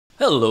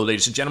Hello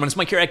ladies and gentlemen, it's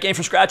Mike here at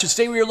Gamefromscratch, and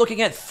today we are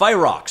looking at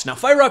Fyrox. Now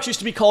Fyrox used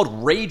to be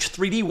called Rage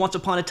 3D once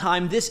upon a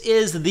time. This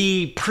is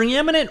the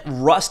preeminent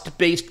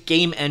Rust-based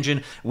game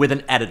engine with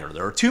an editor.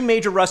 There are two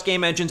major Rust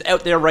game engines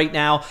out there right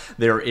now.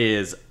 There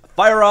is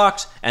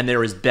Fyrox and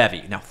there is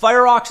Bevy. Now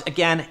Fyrox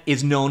again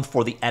is known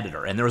for the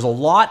editor, and there was a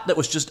lot that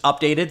was just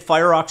updated.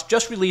 Fyrox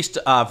just released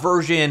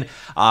version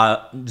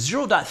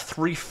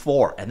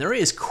 0.34, and there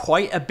is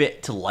quite a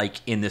bit to like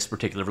in this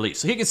particular release.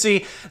 So you can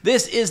see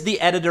this is the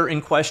editor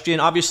in question.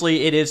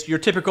 Obviously it is your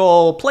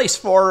typical place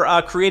for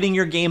creating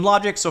your game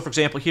logic. So for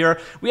example here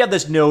we have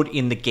this node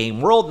in the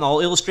game world, and I'll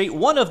illustrate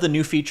one of the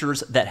new features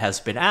that has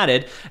been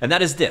added, and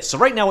that is this. So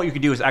right now what you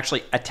can do is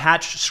actually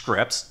attach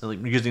scripts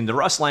using the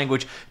Rust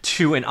language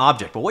to an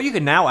object. But what you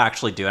can now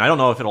actually do, and I don't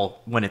know if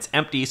it'll when it's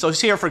empty, so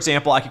here for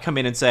example I could come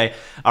in and say,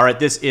 all right,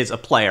 this is a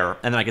player,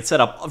 and then I could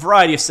set up a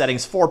variety of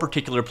settings for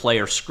particular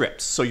player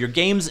scripts. So your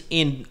games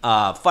in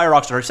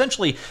Fyrox are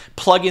essentially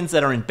plugins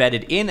that are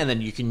embedded in, and then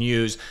you can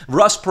use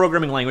Rust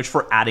programming language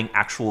for adding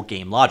actual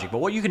game logic. But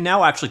what you can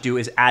now actually do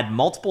is add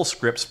multiple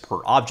scripts per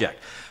object.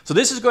 So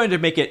this is going to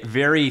make it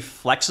very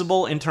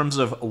flexible in terms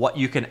of what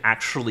you can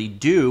actually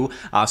do.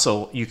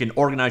 So you can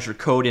organize your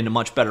code in a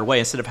much better way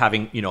instead of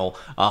having,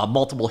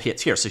 multiple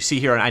hits here. So you see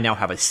here, I now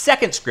have a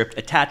second script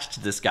attached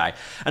to this guy.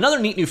 Another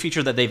neat new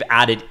feature that they've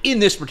added in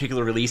this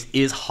particular release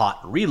is hot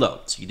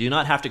reload. So you do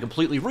not have to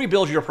completely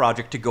rebuild your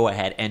project to go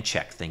ahead and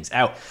check things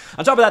out.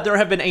 On top of that, there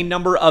have been a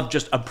number of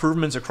just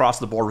improvements across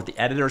the board with the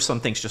editor. Some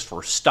things just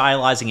for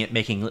stylizing it,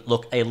 making it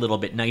look a little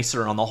bit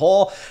nicer on the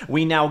whole.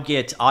 We now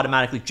get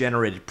automatically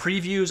generated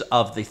previews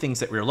of the things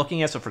that we're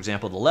looking at. So for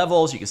example, the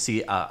levels, you can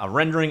see a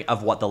rendering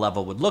of what the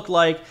level would look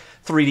like,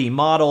 3D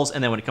models,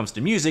 and then when it comes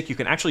to music, you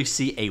can actually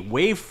see a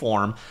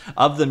waveform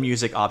of the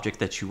music object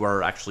that you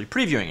are actually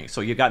previewing.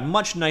 So you've got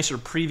much nicer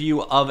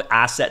preview of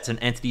assets and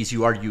entities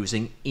you are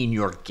using in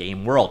your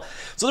game world.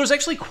 So there's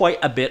actually quite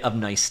a bit of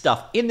nice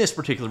stuff in this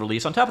particular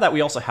release. On top of that,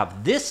 we also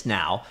have this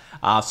now.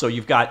 So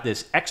you've got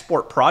this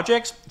export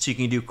projects, so you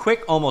can do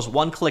quick, almost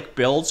one-click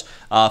builds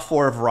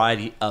for a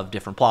variety of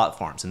different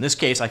platforms. In this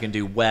case, I can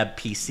do web,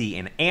 PC,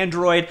 and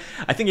Android.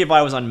 I think if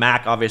I was on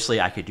Mac,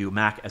 obviously I could do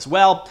Mac as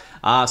well.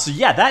 So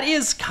yeah, that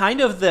is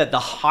kind of the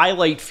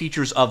highlight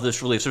features of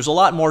this release. There's a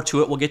lot more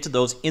to it. We'll get to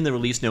those in the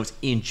release notes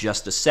in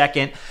just a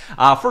second.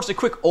 First, a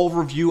quick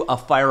overview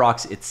of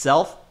Fyrox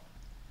itself.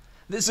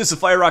 This is the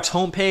Fyrox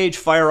homepage,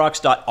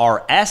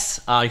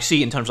 fyrox.rs. You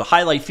see in terms of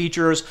highlight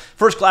features,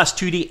 first-class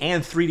 2D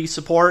and 3D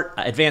support,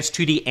 advanced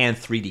 2D and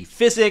 3D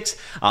physics,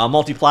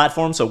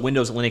 multi-platform, so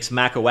Windows, Linux,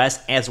 Mac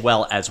OS, as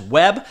well as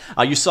web.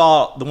 You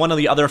saw one of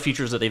the other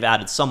features that they've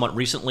added somewhat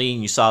recently,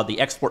 and you saw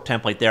the export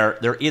template there.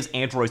 There is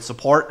Android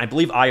support. I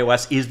believe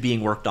iOS is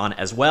being worked on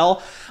as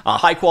well.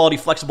 High-quality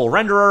flexible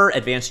renderer,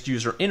 advanced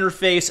user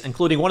interface,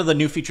 including one of the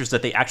new features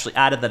that they actually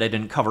added that I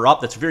didn't cover up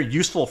that's very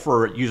useful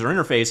for user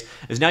interface,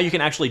 is now you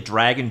can actually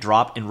drag and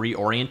drop and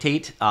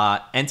reorientate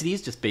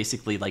entities just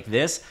basically like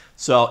this.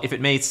 So if it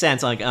made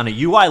sense on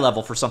a UI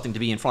level for something to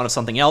be in front of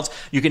something else,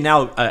 you can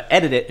now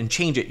edit it and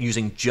change it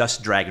using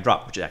just drag and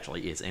drop, which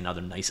actually is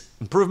another nice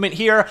improvement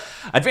here.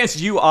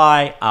 Advanced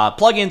UI,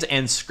 plugins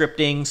and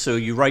scripting. So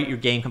you write your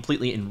game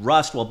completely in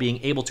Rust while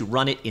being able to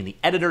run it in the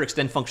editor,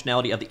 extend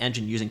functionality of the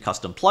engine using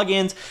custom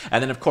plugins.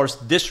 And then of course,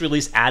 this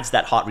release adds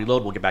that hot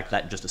reload. We'll get back to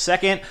that in just a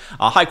second.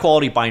 High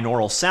quality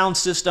binaural sound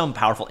system,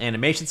 powerful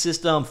animation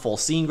system, full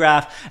scene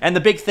graph. And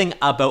the big thing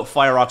about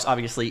Fyrox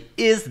obviously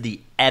is the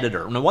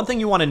editor. Now, one thing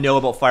you want to know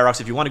about Fyrox,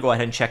 if you want to go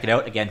ahead and check it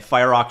out, again,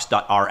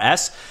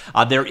 fyrox.rs,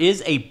 there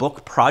is a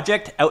book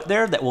project out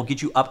there that will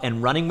get you up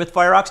and running with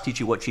Fyrox, teach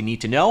you what you need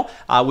to know,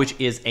 which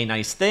is a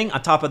nice thing.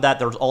 On top of that,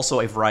 there's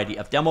also a variety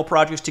of demo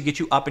projects to get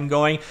you up and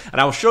going,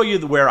 and I will show you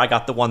where I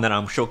got the one that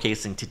I'm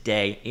showcasing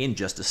today in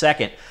just a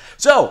second.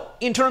 So,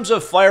 in terms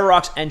of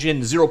Fyrox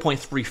Engine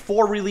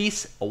 0.34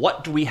 release,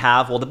 what do we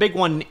have? Well, the big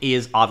one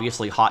is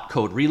obviously hot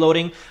code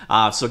reloading.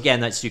 So again,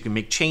 that's you can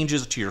make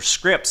changes to your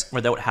scripts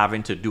without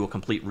having to do a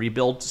complete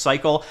rebuild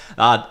cycle.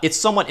 It's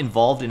somewhat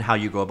involved in how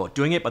you go about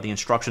doing it, but the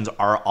instructions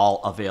are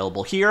all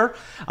available here.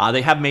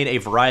 They have made a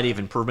variety of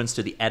improvements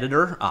to the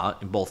editor,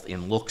 both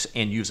in looks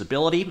and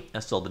usability.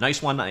 So the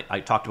nice one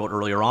I talked about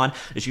earlier on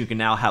is you can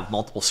now have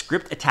multiple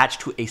scripts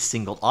attached to a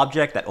single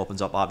object. That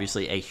opens up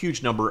obviously a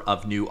huge number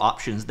of new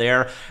options there.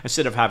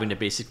 Instead of having to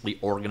basically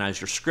organize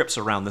your scripts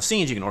around the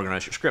scenes, you can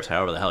organize your scripts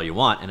however the hell you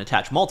want and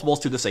attach multiples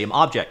to the same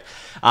object.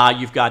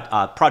 You've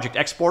got Project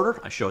Exporter.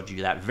 I showed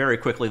you that very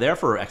quickly there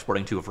for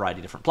exporting to a variety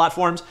of different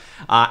platforms.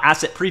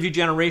 Asset preview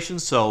generation,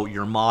 so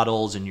your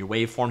models and your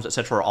waveforms,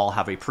 etc., all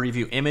have a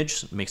preview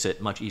image. It makes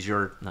it much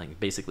easier, like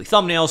basically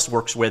thumbnails,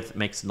 works with,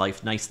 makes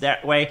life nice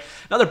that way.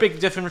 Another big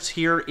difference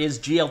here is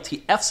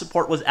GLTF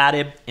support was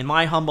added. In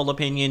my humble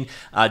opinion,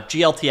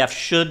 GLTF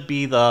should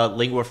be the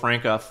lingua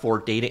franca for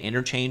data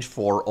interchange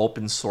for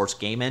open source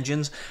game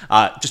engines,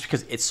 just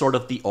because it's sort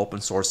of the open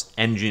source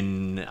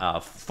engine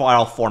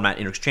file format,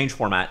 interchange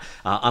format,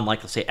 unlike,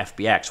 let's say,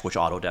 FBX, which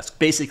Autodesk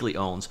basically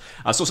owns.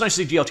 So it's nice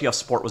to see GLTF DLTF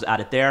support was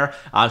added there.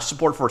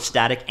 Support for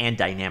static and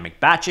dynamic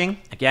batching.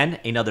 Again,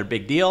 another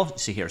big deal. You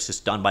see here, it's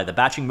just done by the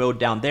batching mode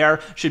down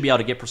there. Should be able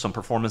to get some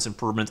performance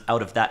improvements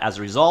out of that as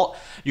a result.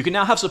 You can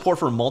now have support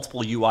for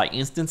multiple UI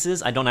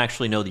instances. I don't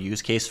actually know the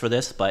use case for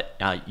this, but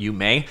you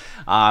may.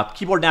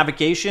 Keyboard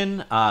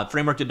navigation.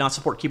 Framework did not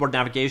support keyboard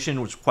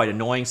navigation, which was quite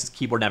annoying since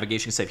keyboard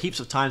navigation can save heaps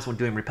of times when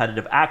doing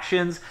repetitive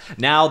actions.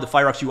 Now the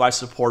Fyrox UI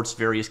supports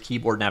various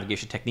keyboard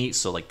navigation techniques,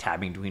 so like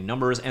tabbing between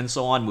numbers and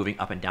so on, moving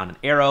up and down in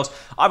arrows.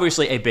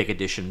 Obviously a big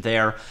addition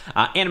there.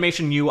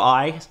 Animation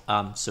UI,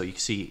 so you can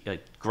see a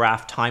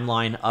graph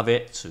timeline of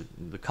it, so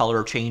the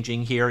color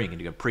changing here. You can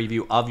do a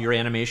preview of your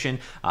animation,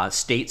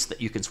 states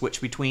that you can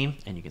switch between,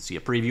 and you can see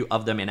a preview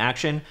of them in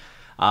action.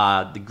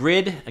 The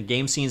grid,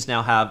 game scenes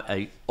now have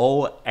a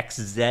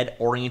OXZ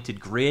oriented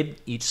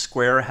grid. Each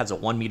square has a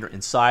 1 meter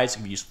in size. It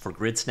can be used for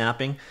grid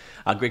snapping.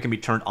 Grid can be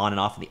turned on and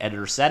off in the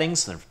editor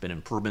settings. There have been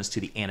improvements to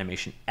the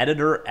animation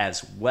editor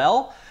as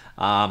well.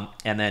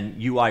 And then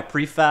UI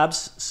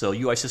prefabs. So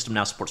UI system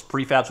now supports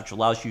prefabs, which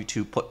allows you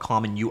to put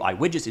common UI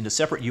widgets into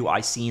separate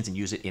UI scenes and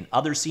use it in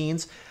other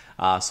scenes.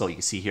 So you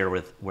can see here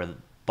where the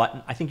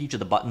button, I think each of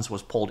the buttons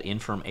was pulled in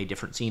from a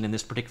different scene in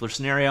this particular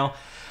scenario.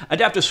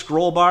 Adaptive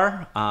scroll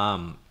bar.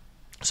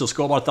 So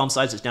scroll bar thumb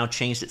size has now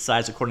changed its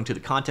size according to the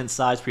content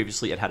size.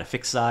 Previously, it had a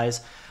fixed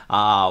size.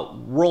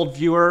 World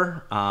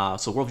Viewer.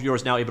 So World Viewer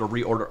is now able to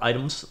reorder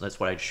items. That's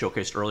what I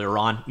showcased earlier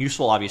on.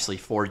 Useful, obviously,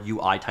 for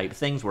UI type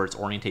things where it's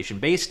orientation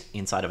based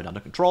inside of another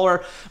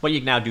controller. But you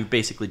can now do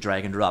basically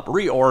drag and drop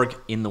reorg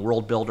in the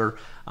world builder.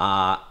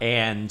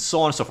 And so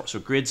on and so forth. So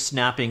grid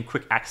snapping,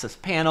 quick access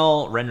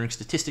panel, rendering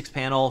statistics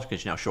panel. You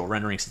can now show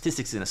rendering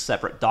statistics in a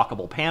separate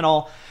dockable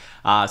panel.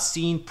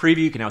 Scene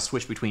preview, you can now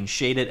switch between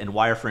shaded and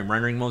wireframe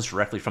rendering modes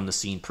directly from the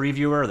scene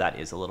previewer. That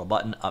is a little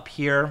button up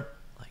here,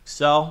 like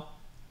so.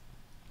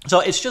 So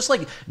it's just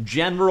like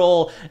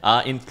general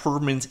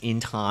improvements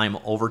in time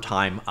over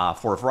time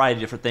for a variety of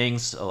different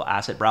things. So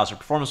asset browser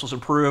performance was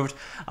improved.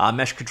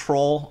 Mesh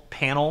control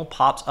panel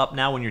pops up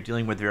now when you're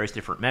dealing with various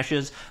different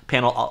meshes.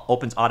 Panel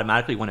opens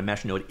automatically when a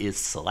mesh node is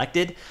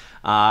selected.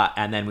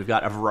 And then we've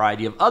got a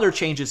variety of other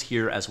changes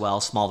here as well,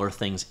 smaller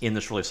things in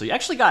this release. So you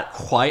actually got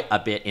quite a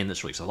bit in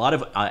this release. A lot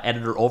of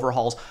editor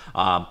overhauls,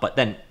 but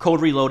then code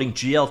reloading,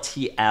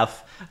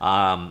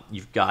 GLTF.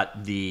 You've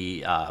got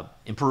the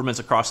improvements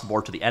across the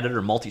board to the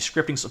editor,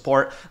 multi-scripting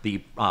support,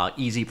 the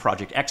easy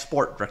project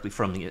export directly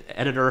from the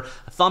editor,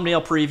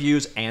 thumbnail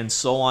previews, and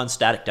so on,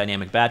 static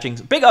dynamic batching.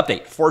 Big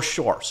update for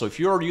sure. So if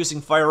you're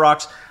using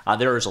Fyrox,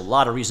 there is a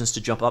lot of reasons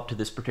to jump up to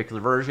this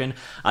particular version.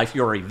 If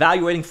you're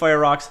evaluating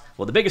Fyrox,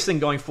 well, the biggest thing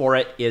going for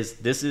it is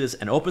this is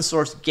an open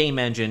source game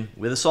engine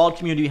with a solid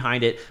community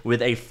behind it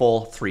with a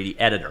full 3D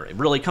editor. It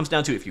really comes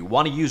down to if you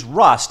want to use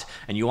Rust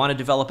and you want to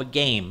develop a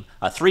game,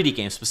 a 3D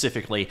game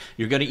specifically,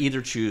 you're going to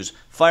either choose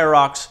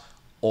Fyrox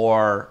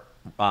or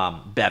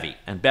Bevy.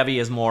 And Bevy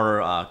is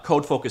more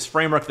code-focused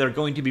framework. They're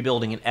going to be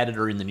building an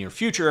editor in the near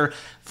future.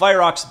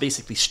 Fyrox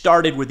basically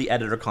started with the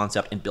editor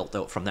concept and built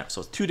out from there.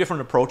 So it's two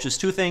different approaches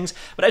to things.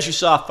 But as you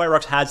saw,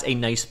 Fyrox has a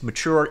nice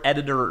mature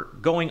editor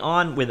going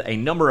on with a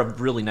number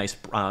of really nice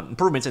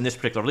improvements in this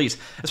particular release,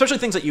 especially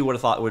things that you would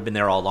have thought would have been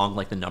there all along,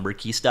 like the number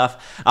key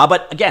stuff.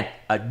 But again,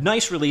 a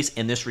nice release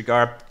in this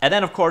regard. And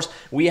then, of course,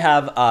 we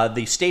have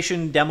the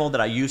station demo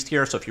that I used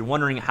here. So if you're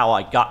wondering how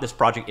I got this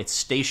project, it's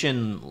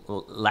Station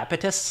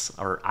Lapetus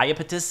or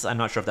Iapetus. I'm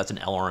not sure if that's an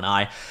L or an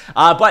I.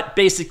 But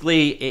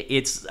basically,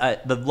 it's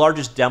the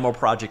largest demo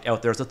project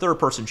out there. It's a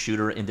third-person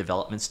shooter in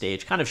development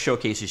stage. Kind of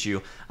showcases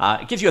you.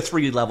 It gives you a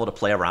 3D level to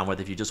play around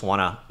with if you just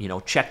want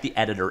to, check the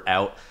editor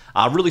out.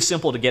 Really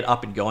simple to get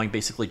up and going.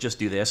 Basically, just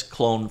do this.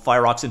 Clone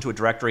Fyrox into a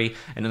directory,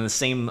 and in the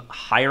same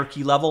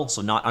hierarchy level,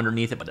 so not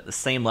underneath it, but at the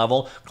same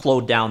level,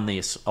 clone down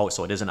this. Oh,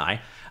 so it is an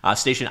I.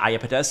 Station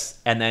Iapetus,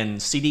 and then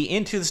CD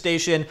into the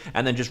station,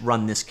 and then just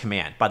run this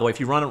command. By the way, if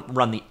you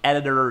run the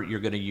editor, you're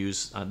going to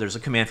use, there's a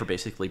command for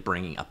basically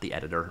bringing up the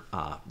editor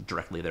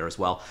directly there as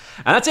well.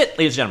 And that's it,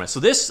 ladies and gentlemen. So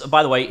this,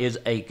 by the way, is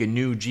a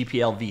GNU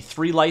GPL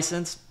v3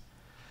 license.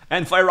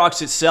 And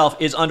Fyrox itself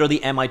is under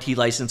the MIT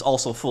license,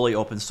 also fully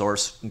open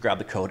source. You can grab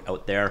the code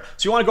out there.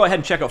 So you want to go ahead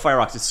and check out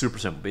Fyrox. It's super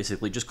simple.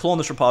 Basically, just clone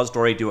this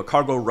repository, do a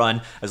cargo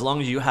run. As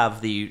long as you have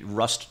the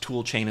Rust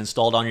toolchain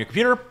installed on your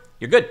computer,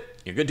 you're good.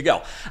 You're good to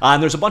go.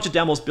 And there's a bunch of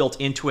demos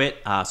built into it,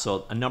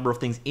 so a number of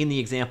things in the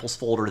examples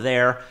folder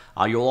there.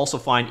 You'll also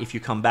find, if you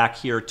come back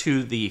here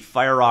to the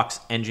Fyrox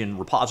engine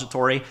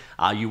repository,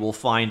 you will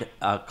find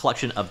a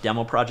collection of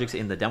demo projects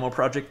in the demo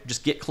project.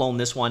 Just git clone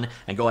this one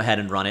and go ahead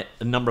and run it.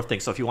 A number of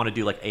things. So if you want to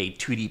do like a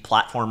 2D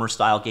platformer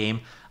style game,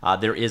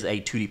 there is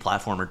a 2D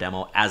platformer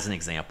demo as an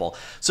example.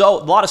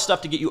 So a lot of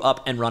stuff to get you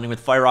up and running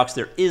with Fyrox.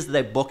 There is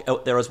the book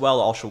out there as well.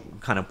 It also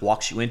kind of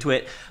walks you into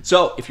it.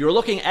 So if you're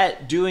looking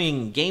at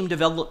doing game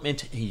development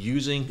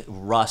using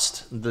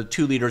Rust, the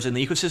two leaders in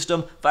the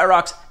ecosystem,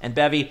 Fyrox and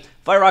Bevy.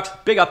 Fyrox,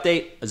 big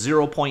update,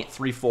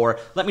 0.34.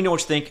 Let me know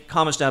what you think.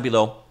 Comments down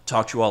below.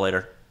 Talk to you all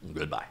later.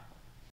 Goodbye.